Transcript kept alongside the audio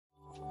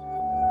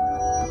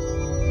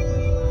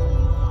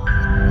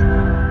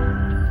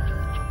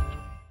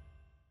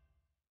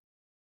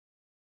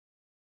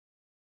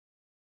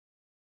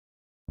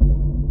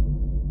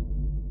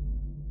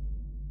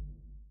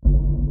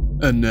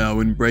And now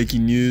in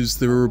breaking news,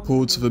 there are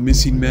reports of a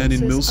missing man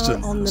in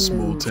Milston, a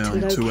small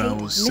town 2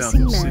 hours south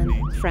of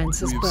Sydney. We've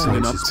seen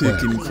an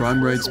uptick in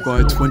crime rates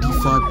by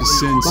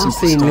 25% since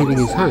the start of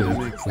the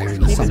pandemic.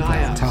 Wearing a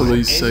sunflower tie.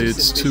 Police say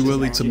it's too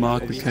early to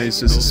mark the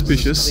case as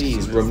suspicious.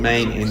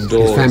 Remain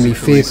indoors. The family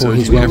fear for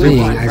his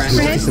well-being as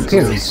his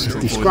disappearance is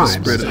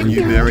described. Spread a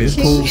new variant.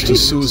 Calls to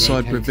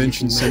suicide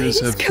prevention centres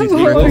have hit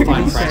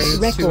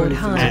record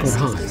highs.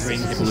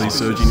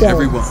 Police urging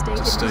everyone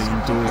to stay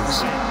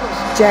indoors.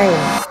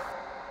 Jayne.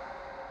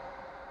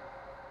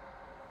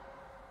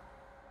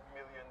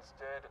 Millions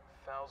dead,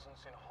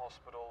 thousands in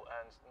hospital,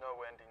 and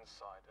no end in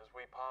sight as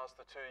we pass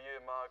the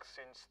 2-year mark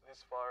since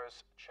this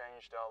virus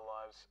changed our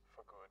lives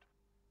for good.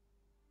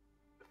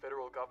 The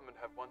federal government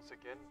have once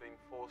again been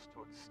forced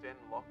to extend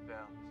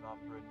lockdowns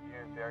after a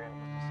new variant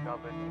was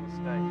discovered in the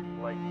state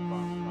late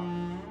last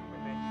night.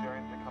 With each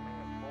variant becoming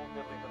more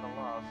deadly than the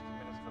last,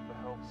 Minister for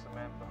Health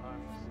Samantha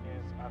Holmes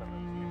is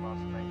adamant we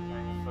must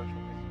maintain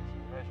social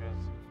distancing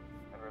measures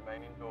and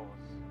remain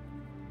indoors.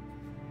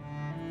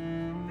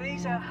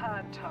 These are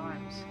hard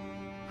times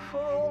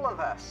for all of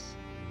us.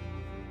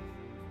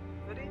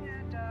 But in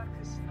our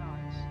darkest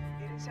night,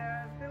 it is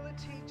our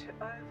ability to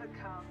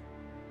overcome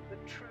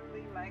that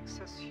truly makes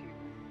us human.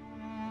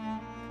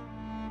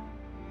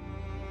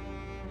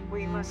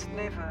 We must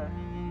never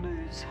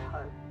lose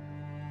hope.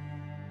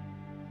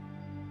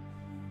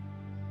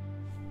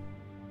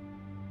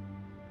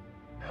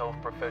 Health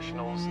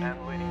professionals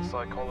and leading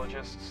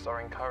psychologists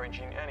are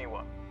encouraging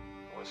anyone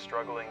who is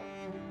struggling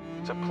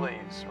to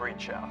please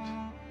reach out.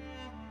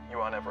 You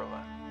are never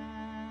alone.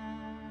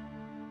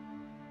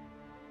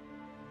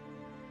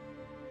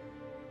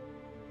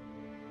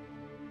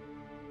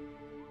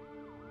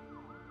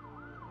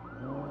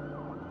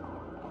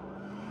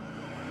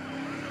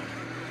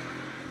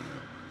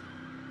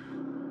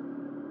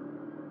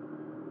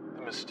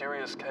 The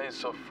mysterious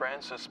case of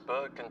Francis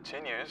Burke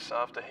continues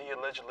after he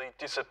allegedly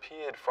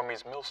disappeared from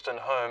his Milston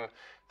home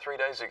 3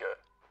 days ago.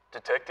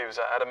 Detectives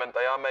are adamant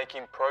they are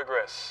making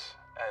progress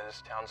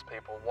as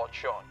townspeople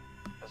watch on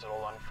as it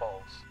all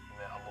unfolds in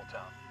their humble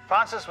town.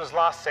 Francis was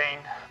last seen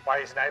by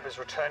his neighbours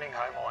returning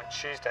home on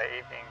Tuesday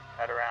evening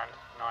at around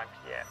 9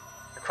 p.m.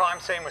 The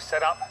crime scene was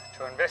set up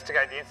to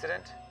investigate the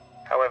incident.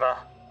 However,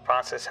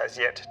 Francis has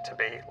yet to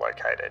be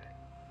located.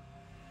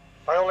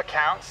 By all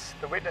accounts,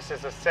 the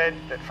witnesses have said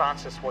that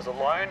Francis was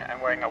alone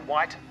and wearing a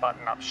white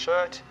button-up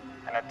shirt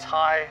and a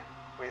tie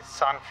with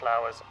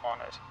sunflowers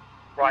on it.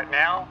 Right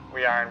now,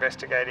 we are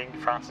investigating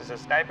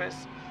Francis's neighbours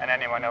and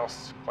anyone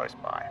else close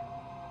by.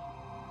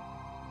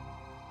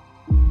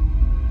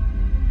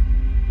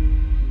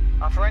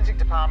 Our forensic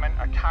department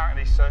are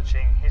currently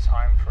searching his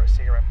home for a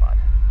cigarette butt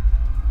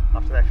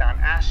after they found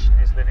ash in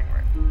his living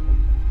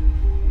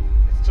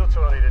room. It's still too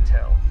early to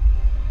tell,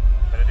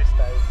 but at this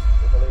stage,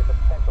 we believe the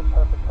potential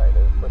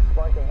perpetrators were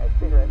smoking a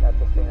cigarette at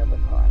the scene of the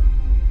crime.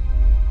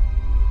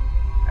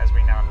 As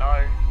we now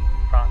know,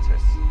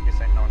 Francis is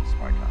a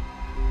non-smoker.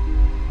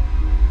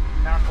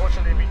 Now,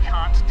 unfortunately, we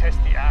can't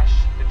test the ash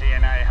for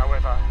DNA.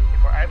 However,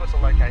 if we're able to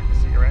locate the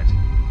cigarette,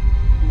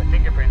 the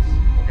fingerprints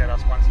will get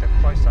us one step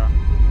closer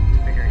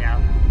to figuring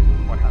out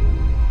what happened.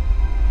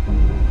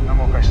 No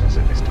more questions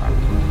at this time.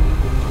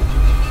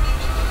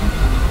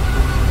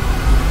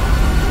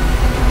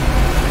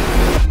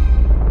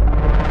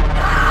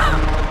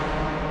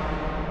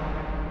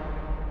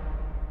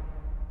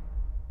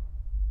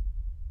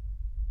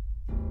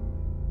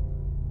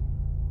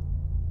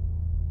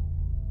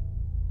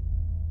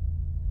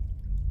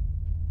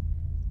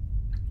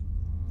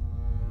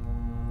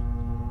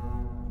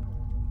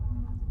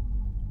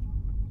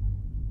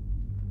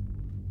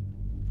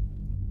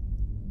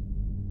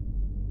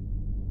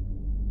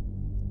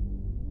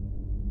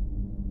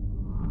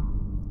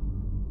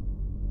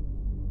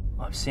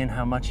 I've seen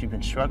how much you've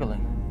been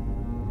struggling,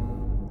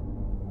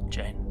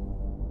 Jayne.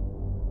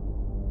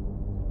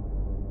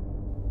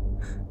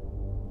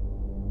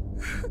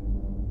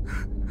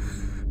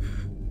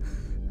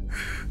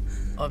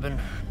 I've been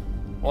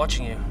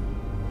watching you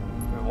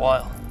for a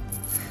while.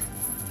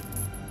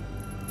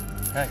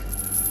 Hey.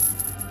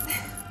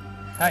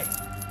 Hey.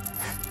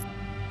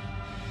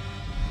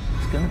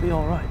 It's gonna be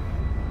all right.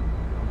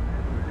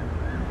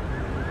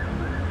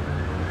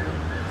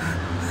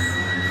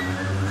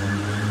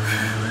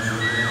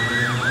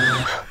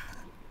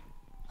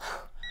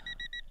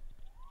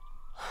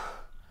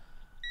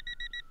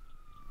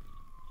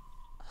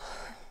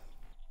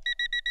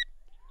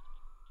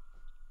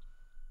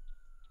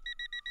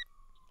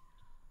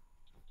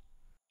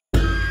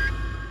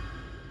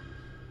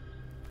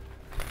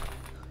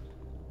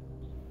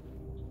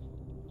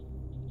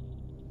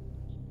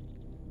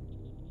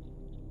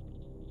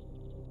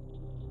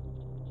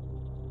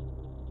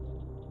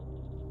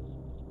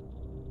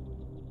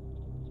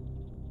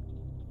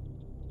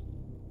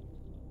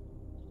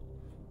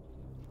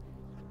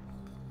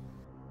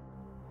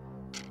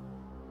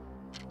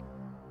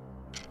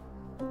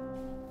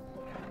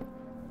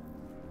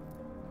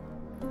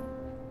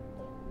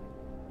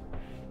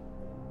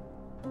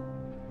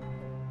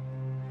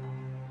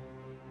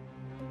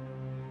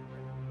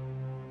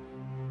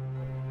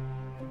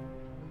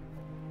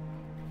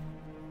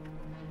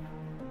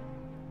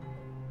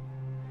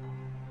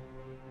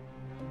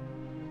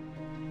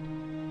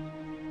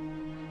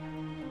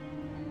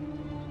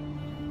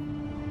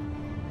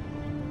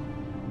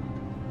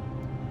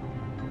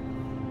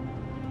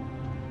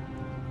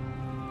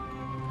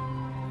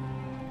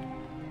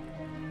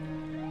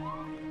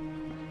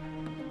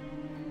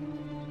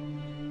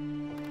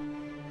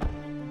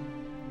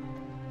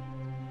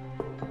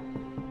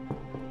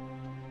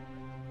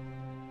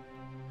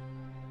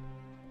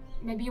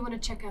 Maybe you want to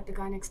check out the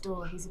guy next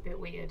door. He's a bit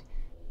weird.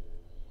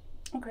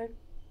 Okay.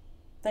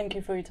 Thank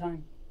you for your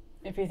time.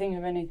 If you think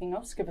of anything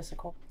else, give us a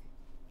call.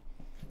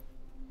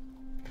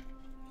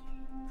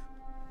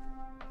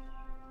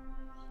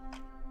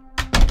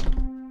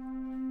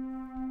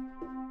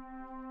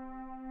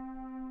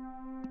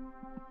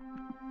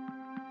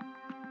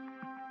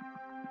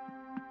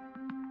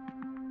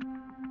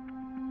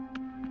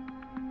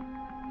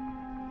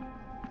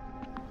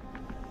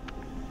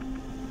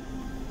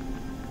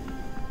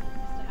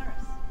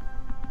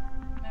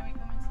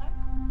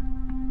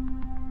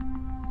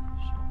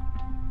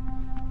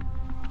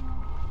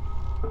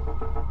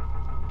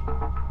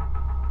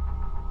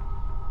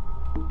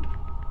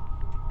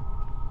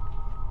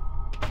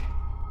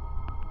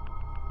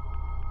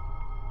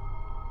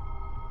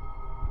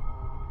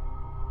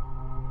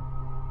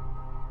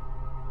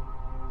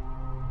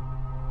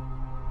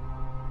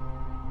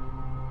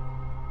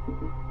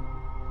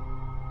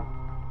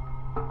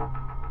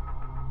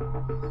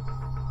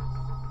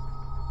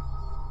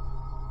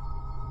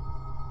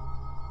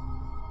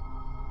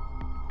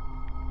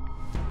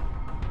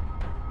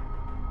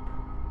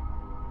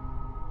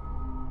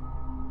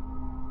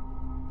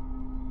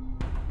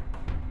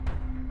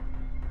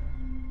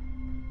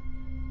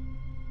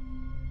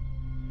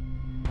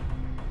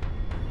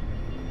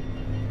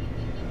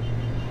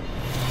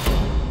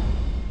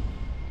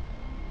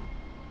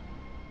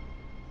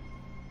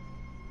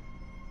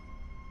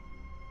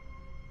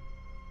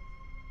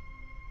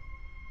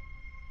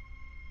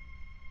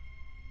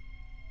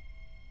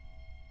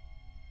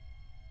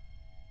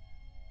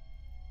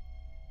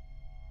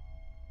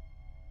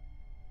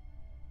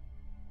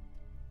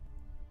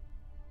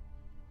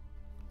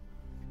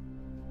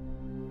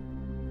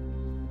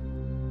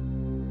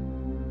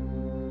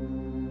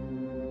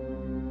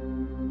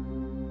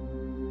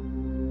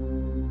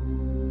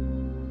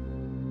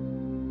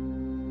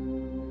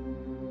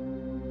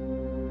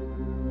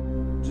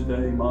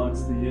 Today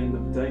marks the end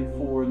of day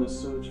 4 in the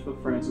search for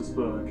Francis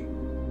Burke.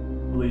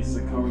 Police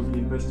are currently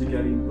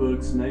investigating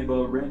Burke's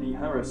neighbour Randy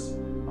Harris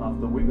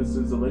after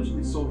witnesses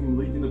allegedly saw him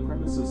leaving the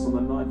premises on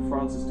the night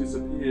Francis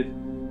disappeared.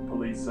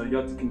 Police are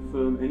yet to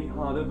confirm any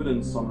hard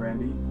evidence on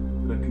Randy,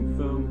 but have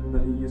confirmed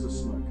that he is a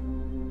smoker.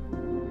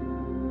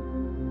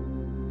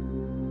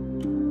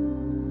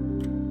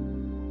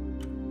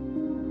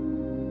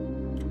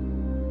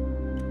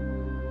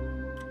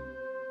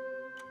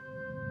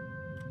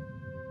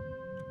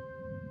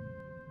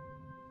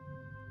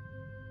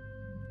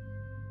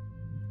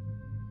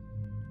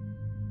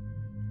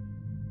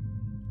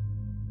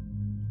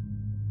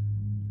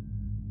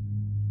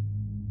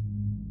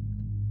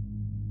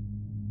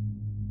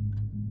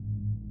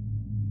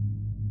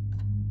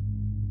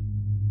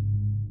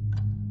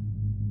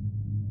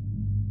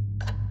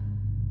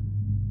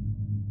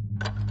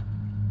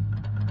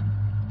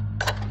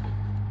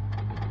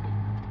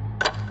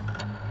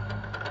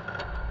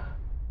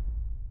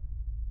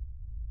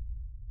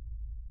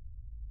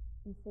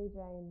 You see,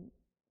 Jane,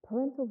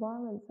 parental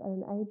violence at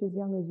an age as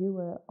young as you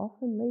were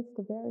often leads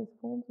to various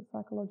forms of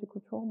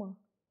psychological trauma.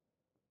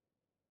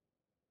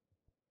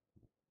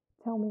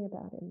 Tell me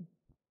about him.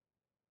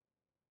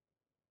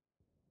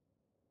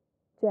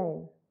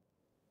 Jane.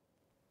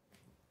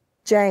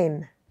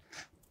 Jane.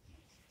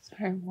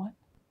 Sorry, what?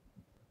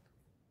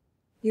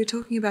 You were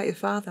talking about your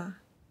father.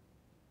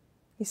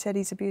 You said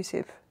he's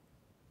abusive.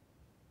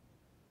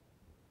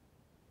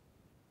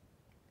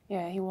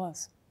 Yeah, he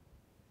was.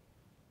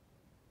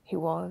 He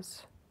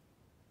was.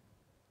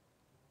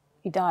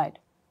 He died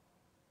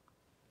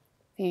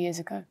a few years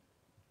ago.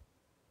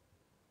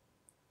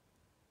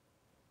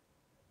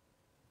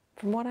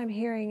 From what I'm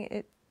hearing,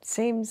 it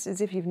seems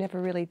as if you've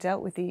never really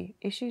dealt with the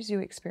issues you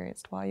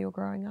experienced while you were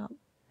growing up.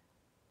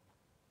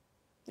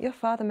 Your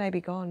father may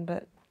be gone,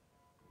 but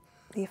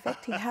the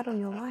effect he had on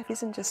your life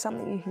isn't just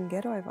something you can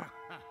get over.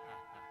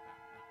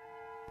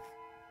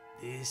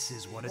 This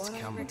is what it's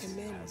coming to,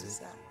 has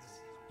it?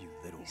 You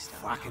little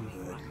fucking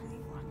bird.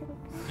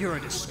 You're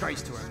a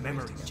disgrace to her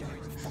memory, Jade.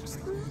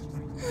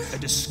 A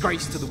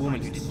disgrace to the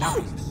woman who did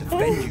nothing to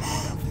defend you.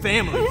 Our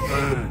family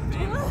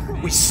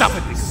burned. We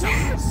suffered because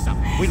of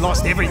you. We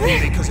lost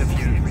everything because of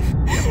you.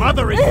 Your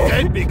mother is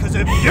dead because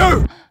of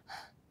you!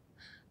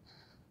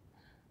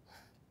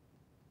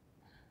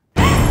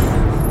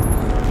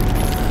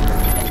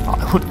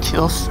 I would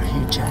kill for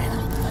you, Jayne.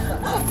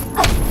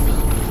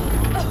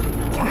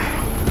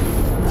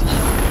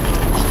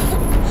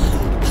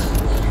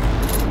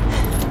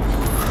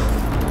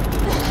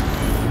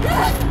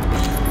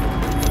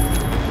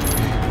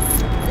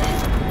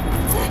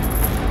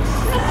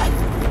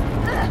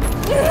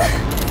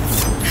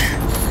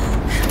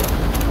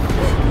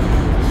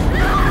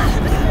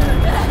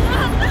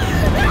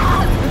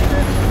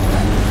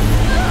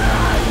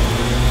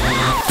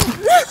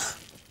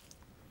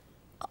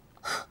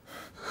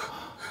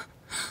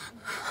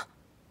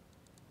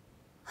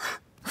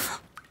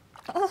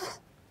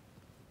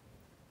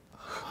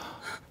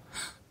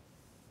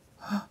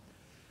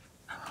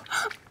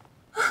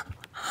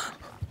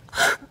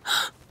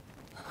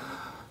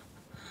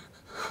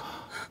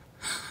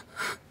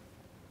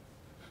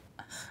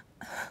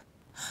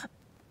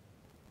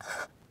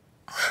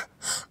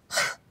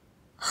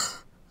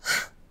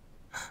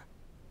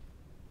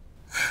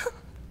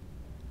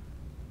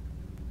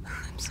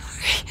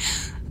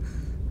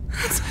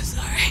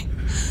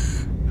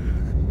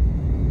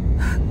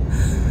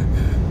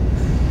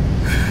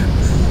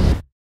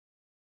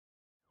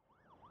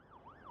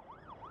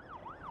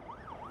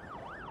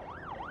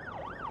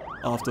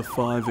 After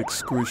 5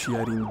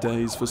 excruciating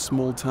days for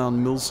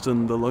small-town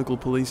Millston, the local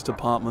police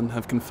department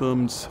have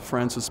confirmed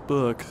Francis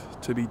Burke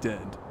to be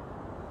dead.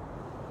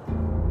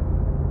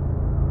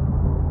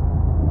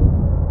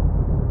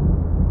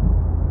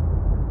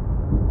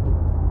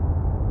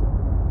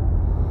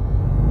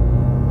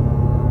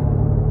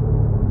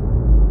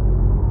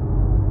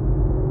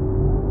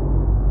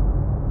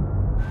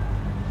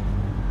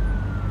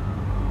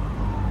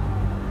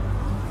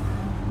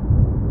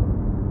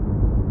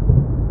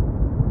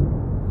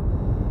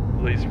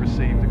 Police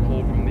received a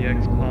call from the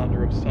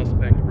ex-partner of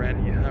suspect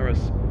Randy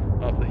Harris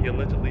after he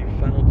allegedly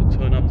failed to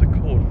turn up to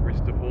court for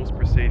his divorce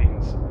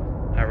proceedings.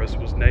 Harris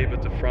was neighbour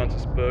to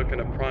Francis Burke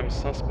and a prime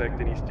suspect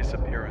in his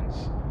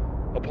disappearance.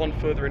 Upon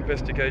further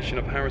investigation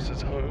of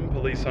Harris's home,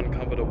 police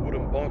uncovered a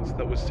wooden box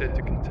that was said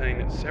to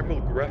contain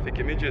several graphic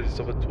images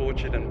of a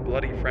tortured and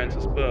bloody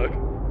Francis Burke.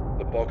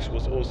 The box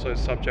was also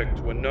subject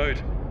to a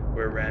note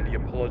where Randy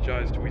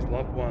apologised to his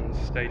loved ones,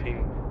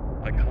 stating,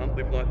 "I can't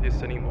live like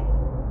this anymore."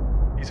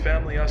 His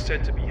family are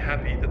said to be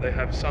happy that they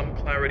have some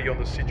clarity on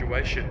the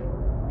situation,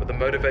 but the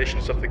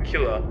motivations of the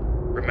killer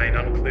remain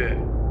unclear.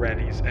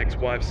 Randy's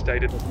ex-wife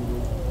stated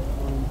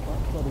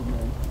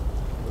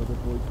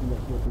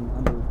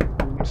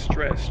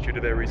stress due to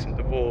their recent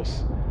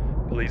divorce.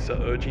 Police are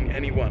urging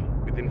anyone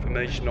with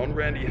information on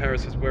Randy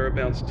Harris's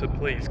whereabouts to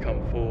please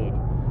come forward.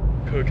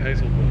 Kirk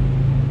Hazelwood,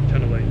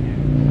 Channel 8 News.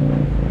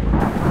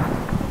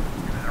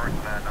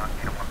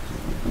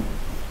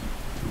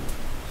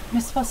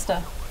 Miss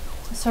Foster,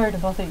 sorry to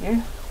bother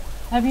you.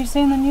 Have you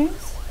seen the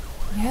news?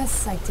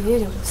 Yes, I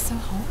did. It was so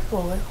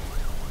horrible.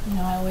 You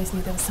know, I always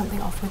knew there was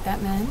something off with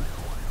that man.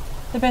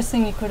 The best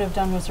thing you could have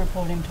done was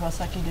report him to us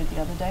like you did the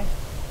other day.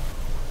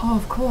 Oh,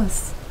 of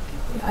course.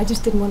 I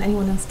just didn't want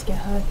anyone else to get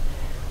hurt.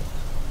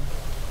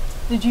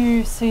 Did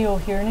you see or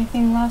hear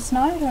anything last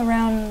night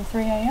around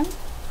 3 a.m?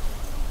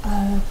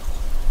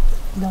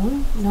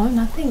 No,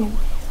 nothing.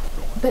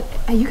 But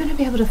are you going to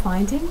be able to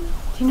find him?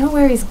 Do you know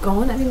where he's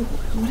gone? I mean,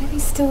 what if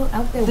he's still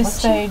out there At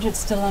this watching? stage, it's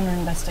still under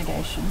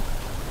investigation.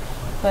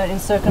 But in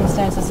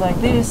circumstances like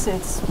this,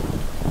 it's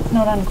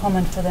not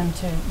uncommon for them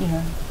to,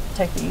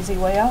 take the easy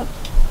way out.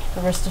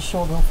 But rest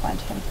assured we'll find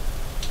him.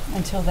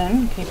 Until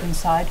then, keep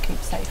inside, keep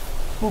safe.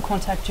 We'll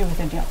contact you with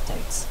any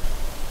updates.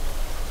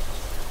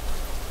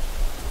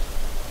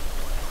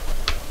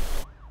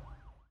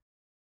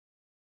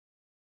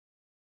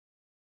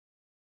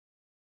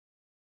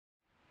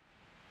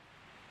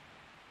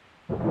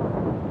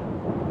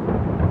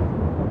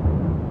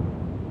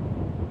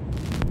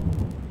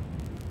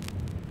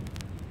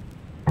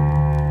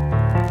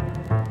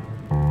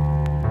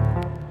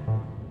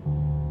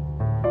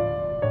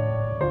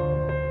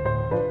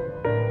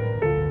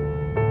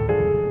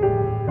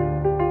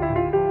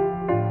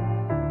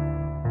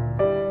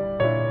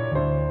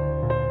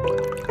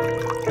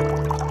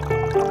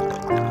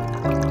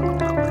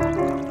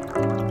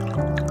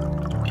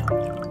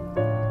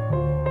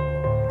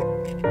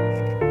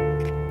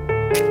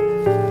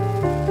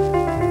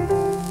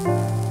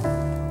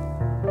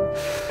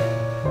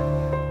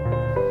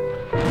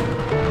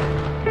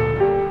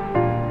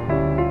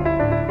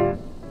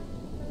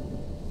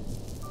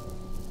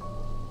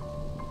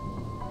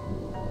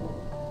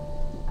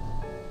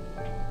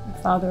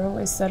 Father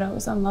always said I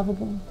was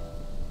unlovable.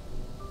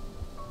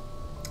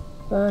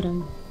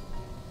 Burden.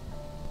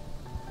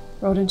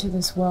 Brought into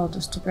this world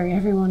just to bring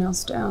everyone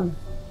else down.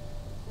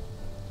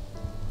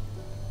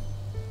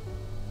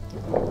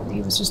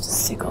 He was just a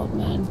sick old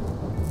man.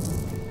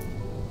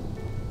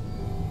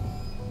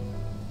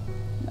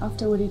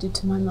 After what he did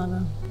to my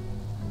mother,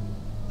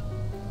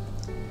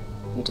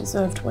 he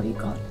deserved what he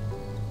got.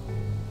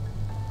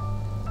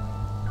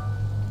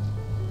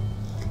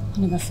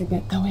 I'll never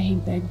forget the way he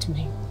begged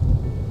me.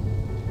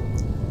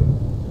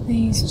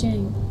 Please,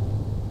 Jayne.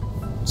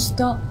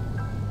 Stop.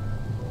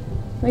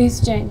 Please,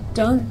 Jayne,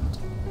 don't.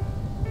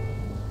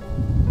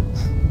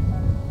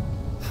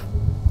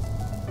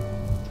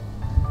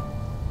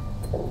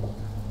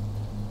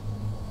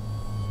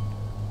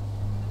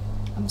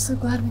 I'm so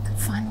glad we could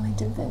finally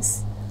do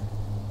this.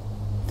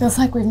 Feels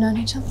like we've known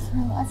each other for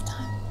a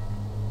lifetime.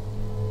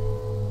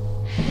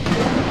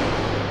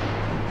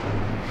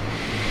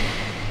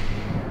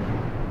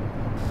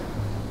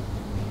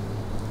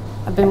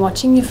 I've been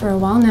watching you for a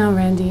while now,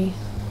 Randy.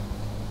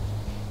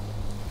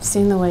 I've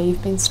seen the way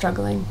you've been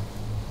struggling.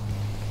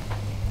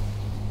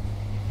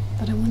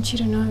 But I want you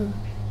to know,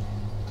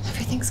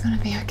 everything's gonna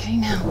be okay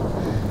now.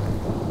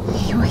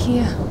 You're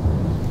here.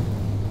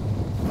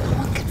 No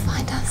one can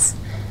find us.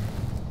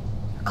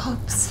 The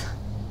cops.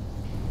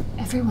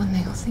 Everyone,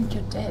 they all think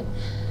you're dead.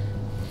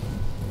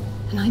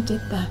 And I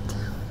did that.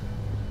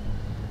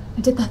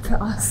 I did that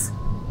for us.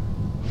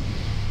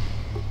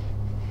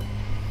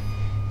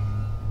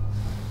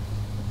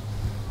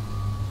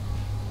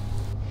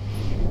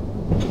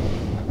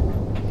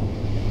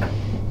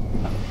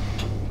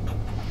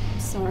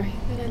 Sorry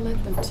that I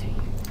led them to you.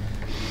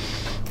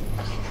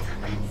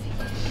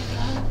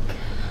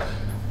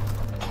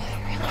 I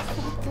really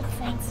thought that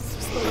Francis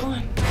was the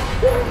one.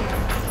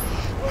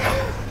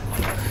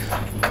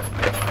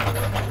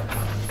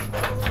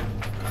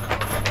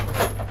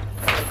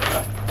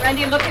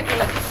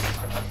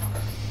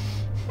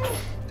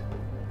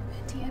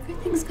 Sweetie,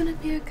 everything's gonna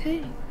be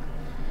okay.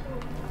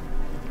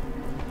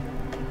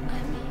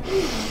 I'm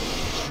here.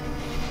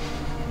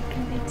 We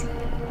can be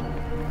together.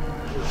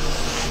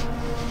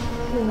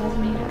 You love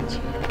me, don't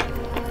you?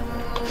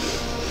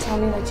 Tell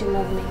me that you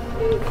love me.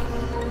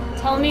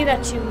 Tell me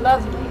that you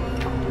love me.